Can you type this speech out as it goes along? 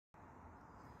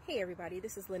Hey everybody,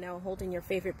 this is Lynell Holden, your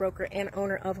favorite broker and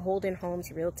owner of Holden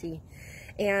Homes Realty.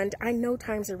 And I know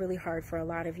times are really hard for a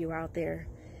lot of you out there.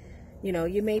 You know,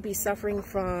 you may be suffering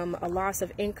from a loss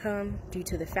of income due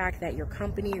to the fact that your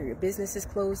company or your business is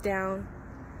closed down.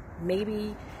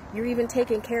 Maybe you're even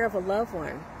taking care of a loved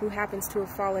one who happens to have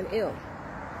fallen ill.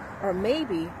 Or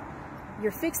maybe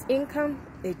your fixed income,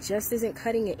 it just isn't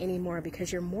cutting it anymore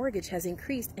because your mortgage has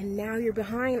increased and now you're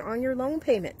behind on your loan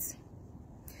payments.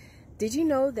 Did you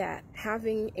know that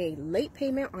having a late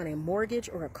payment on a mortgage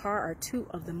or a car are two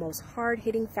of the most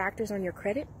hard-hitting factors on your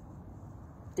credit?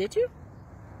 Did you?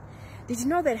 Did you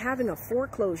know that having a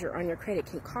foreclosure on your credit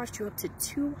can cost you up to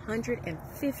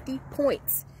 250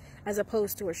 points as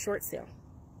opposed to a short sale?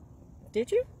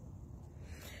 Did you?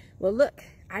 Well, look,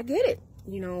 I get it.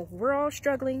 You know, we're all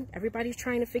struggling. Everybody's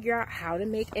trying to figure out how to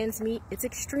make ends meet. It's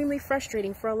extremely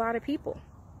frustrating for a lot of people.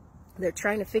 They're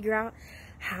trying to figure out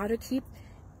how to keep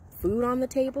food on the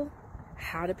table,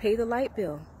 how to pay the light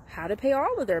bill, how to pay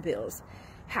all of their bills,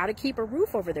 how to keep a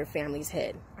roof over their family's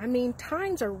head. I mean,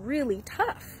 times are really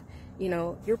tough. You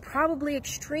know, you're probably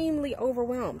extremely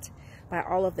overwhelmed by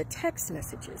all of the text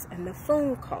messages and the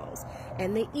phone calls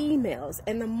and the emails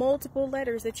and the multiple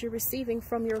letters that you're receiving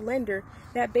from your lender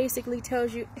that basically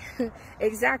tells you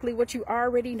exactly what you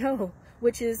already know,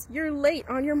 which is you're late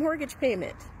on your mortgage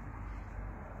payment.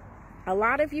 A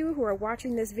lot of you who are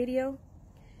watching this video,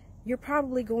 you're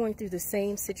probably going through the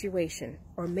same situation,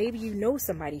 or maybe you know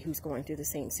somebody who's going through the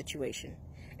same situation,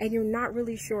 and you're not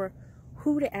really sure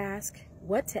who to ask,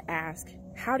 what to ask,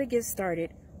 how to get started,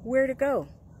 where to go.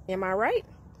 Am I right?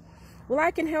 Well,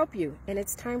 I can help you, and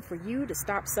it's time for you to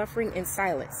stop suffering in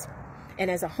silence.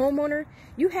 And as a homeowner,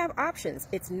 you have options.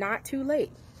 It's not too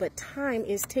late, but time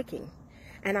is ticking.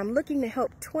 And I'm looking to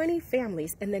help 20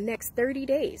 families in the next 30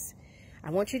 days. I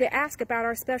want you to ask about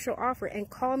our special offer and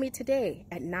call me today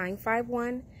at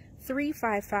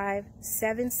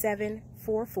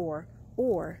 951-355-7744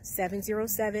 or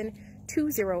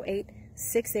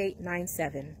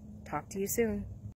 707-208-6897. Talk to you soon.